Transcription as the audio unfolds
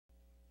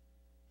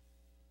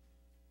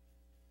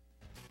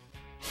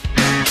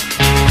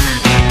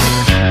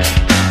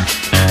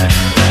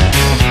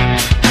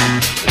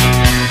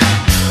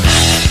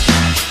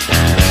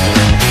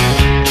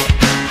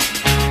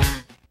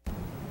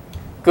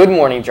Good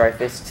morning,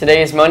 Dreyfus.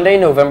 Today is Monday,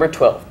 November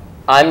 12th.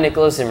 I'm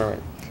Nikolas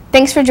Zimmerman.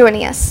 Thanks for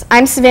joining us.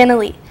 I'm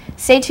Savannah.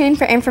 Stay tuned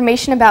for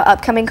information about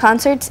upcoming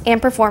concerts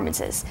and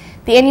performances,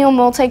 the annual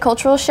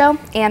multicultural show,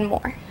 and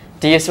more.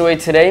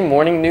 Dsoa Today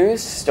morning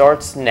news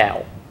starts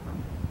now.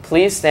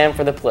 Please stand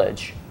for the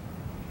pledge.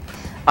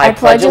 I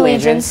pledge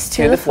allegiance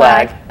to the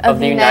flag of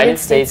the United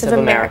States of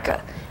America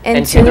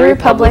and to the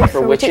republic for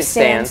which it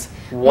stands,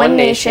 one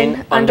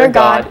nation, under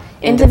God,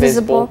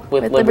 indivisible,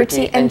 with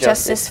liberty and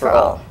justice for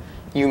all.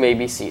 You may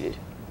be seated.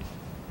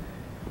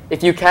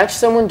 If you catch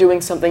someone doing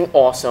something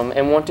awesome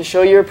and want to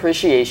show your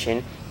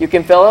appreciation, you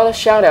can fill out a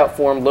shout-out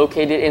form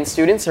located in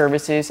Student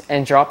Services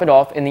and drop it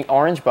off in the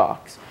orange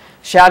box.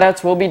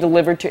 Shout-outs will be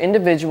delivered to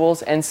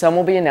individuals and some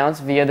will be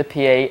announced via the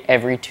PA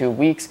every 2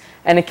 weeks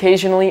and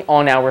occasionally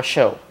on our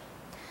show.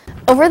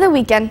 Over the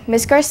weekend,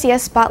 Ms. Garcia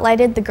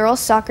spotlighted the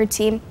girls' soccer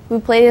team who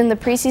played in the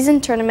preseason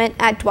tournament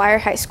at Dwyer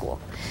High School.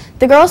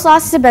 The girls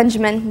lost to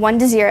Benjamin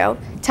 1-0,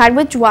 tied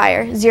with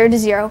Dwyer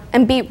 0-0,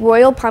 and beat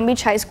Royal Palm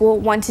Beach High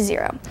School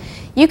 1-0.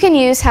 You can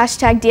use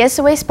hashtag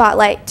DSOA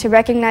Spotlight to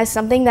recognize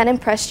something that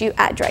impressed you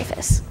at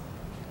Dreyfus.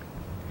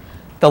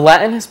 The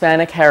Latin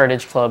Hispanic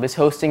Heritage Club is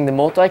hosting the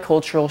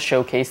Multicultural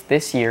Showcase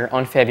this year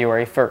on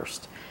February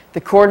 1st. The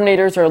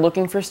coordinators are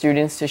looking for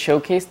students to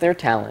showcase their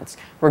talents,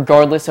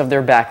 regardless of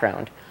their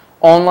background.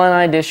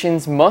 Online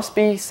auditions must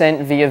be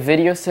sent via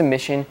video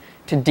submission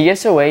to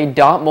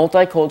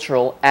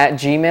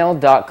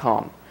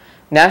dsoa.multicultural@gmail.com.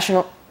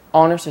 National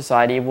Honor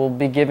Society will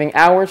be giving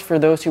hours for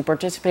those who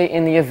participate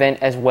in the event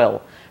as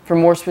well. For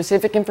more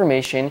specific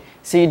information,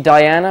 see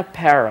Diana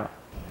Para.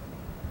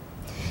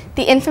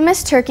 The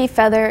infamous Turkey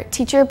Feather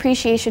Teacher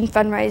Appreciation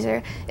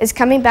Fundraiser is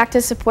coming back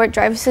to support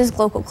Dreyfus's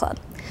local club.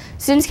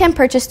 Students can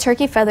purchase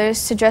turkey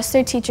feathers to dress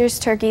their teachers'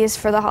 turkeys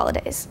for the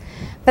holidays.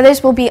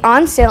 Feathers will be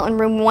on sale in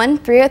room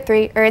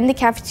 1303 or in the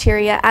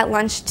cafeteria at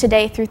lunch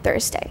today through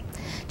Thursday.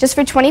 Just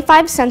for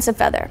 25 cents a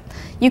feather.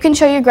 You can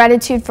show your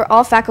gratitude for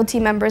all faculty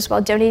members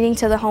while donating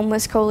to the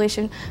Homeless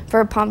Coalition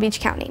for Palm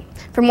Beach County.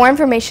 For more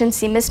information,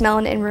 see Ms.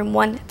 Mellon in room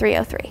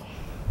 1303.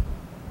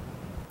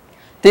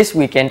 This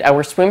weekend,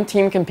 our swim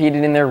team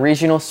competed in their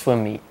regional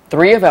swim meet.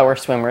 3 of our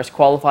swimmers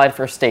qualified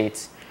for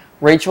states.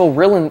 Rachel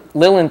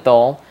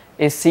Lilienthal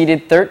is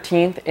seated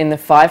 13th in the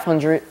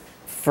 500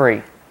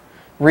 free.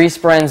 Reese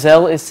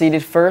Branzel is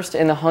seated 1st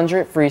in the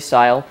 100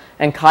 freestyle,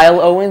 and Kyle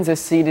Owens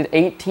is seated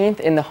 18th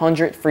in the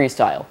 100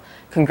 freestyle.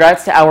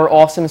 Congrats to our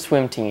awesome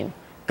swim team.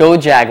 Go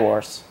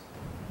Jaguars!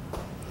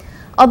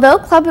 Although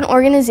club and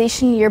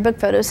organization yearbook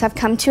photos have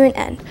come to an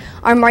end,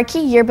 our marquee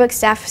yearbook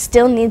staff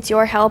still needs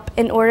your help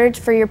in order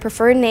for your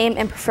preferred name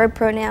and preferred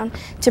pronoun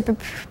to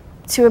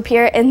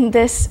appear in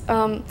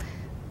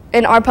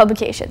in our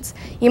publications.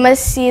 You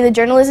must see the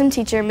journalism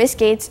teacher, Miss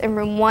Gates, in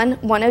room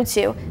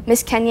 102,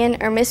 Miss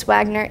Kenyon or Miss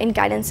Wagner in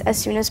guidance as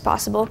soon as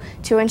possible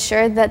to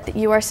ensure that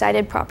you are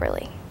cited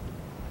properly.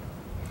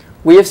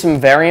 We have some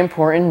very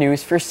important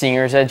news for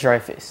seniors at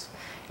Dreyfus.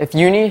 If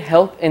you need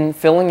help in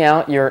filling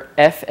out your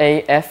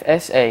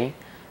FAFSA,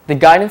 the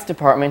guidance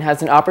department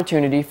has an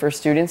opportunity for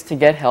students to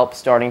get help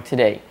starting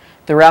today.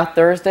 Throughout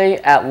Thursday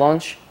at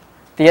lunch,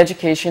 the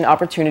Education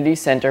Opportunity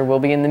Center will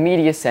be in the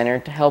Media Center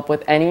to help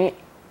with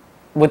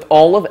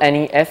all of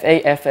any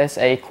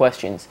FAFSA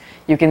questions.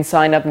 You can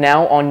sign up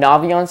now on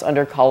Navion's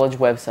under college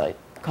website,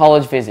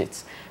 College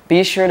Visits.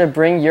 Be sure to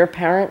bring your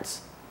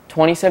parents'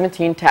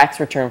 2017 tax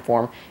return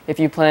form if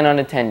you plan on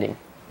attending.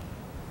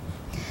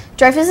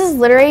 Dreyfus's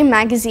literary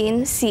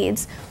magazine,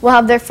 Seeds, will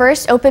have their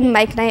first open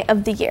mic night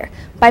of the year.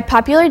 By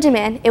popular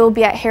demand, it will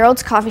be at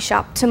Harold's Coffee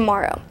Shop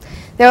tomorrow.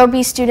 There will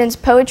be students'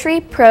 poetry,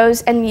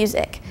 prose, and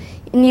music,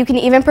 and you can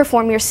even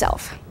perform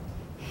yourself.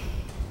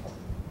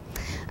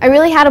 I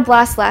really had a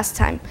blast last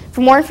time. For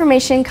more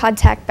information,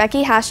 contact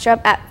Becky Hastrup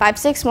at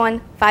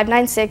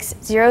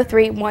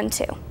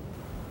 561-596-0312.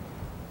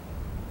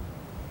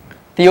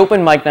 The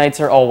open mic nights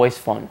are always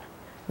fun.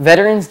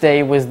 Veterans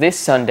Day was this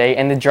Sunday,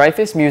 and the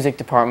Dreyfus Music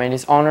Department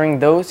is honoring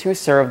those who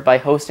served by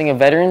hosting a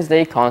Veterans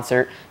Day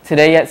concert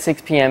today at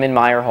 6 p.m. in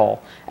Meyer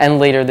Hall, and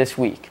later this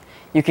week.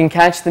 You can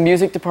catch the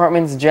Music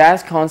Department's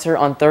jazz concert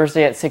on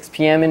Thursday at 6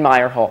 p.m. in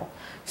Meyer Hall.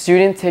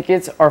 Student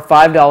tickets are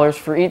 $5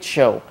 for each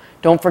show.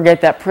 Don't forget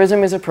that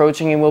Prism is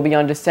approaching and will be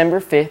on December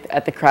 5th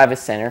at the Kravis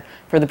Center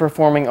for the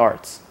Performing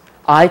Arts.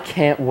 I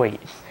can't wait.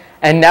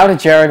 And now to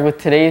Jared with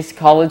today's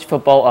college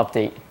football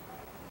update.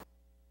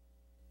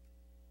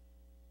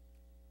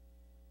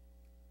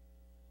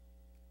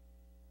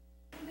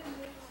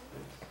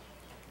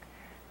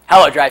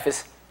 Hello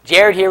Dreyfus,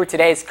 Jared here with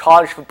today's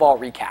college football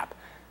recap.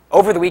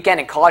 Over the weekend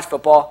in college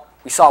football,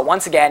 we saw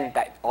once again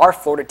that our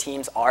Florida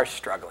teams are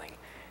struggling.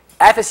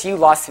 FSU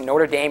lost to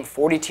Notre Dame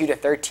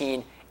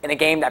 42-13 in a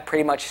game that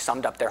pretty much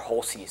summed up their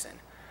whole season.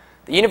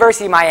 The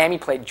University of Miami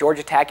played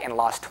Georgia Tech and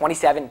lost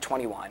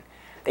 27-21.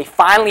 They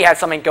finally had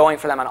something going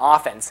for them on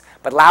offense,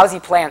 but lousy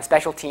play on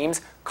special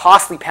teams,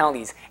 costly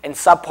penalties, and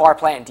subpar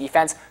play on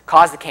defense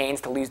caused the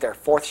Canes to lose their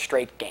 4th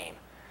straight game.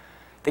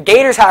 The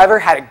Gators, however,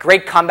 had a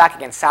great comeback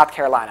against South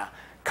Carolina,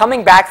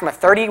 coming back from a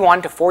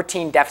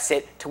 31-14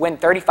 deficit to win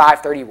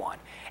 35-31.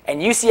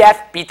 And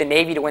UCF beat the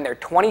Navy to win their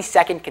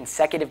 22nd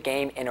consecutive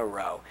game in a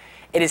row.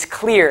 It is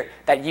clear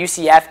that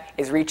UCF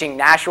is reaching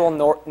national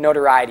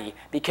notoriety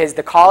because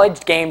the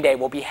college game day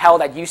will be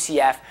held at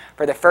UCF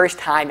for the first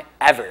time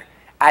ever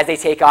as they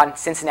take on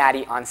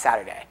Cincinnati on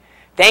Saturday.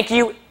 Thank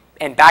you,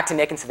 and back to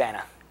Nick and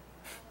Savannah.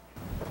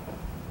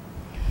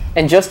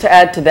 And just to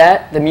add to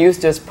that, the Muse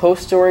does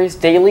post stories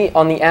daily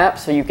on the app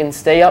so you can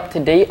stay up to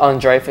date on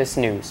Dreyfus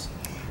news.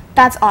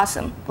 That's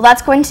awesome. Well,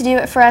 that's going to do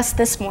it for us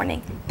this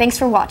morning. Thanks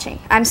for watching.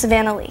 I'm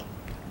Savannah Lee.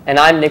 And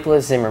I'm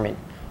Nikolas Zimmerman.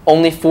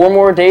 Only 4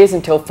 more days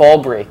until fall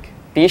break.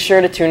 Be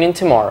sure to tune in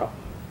tomorrow.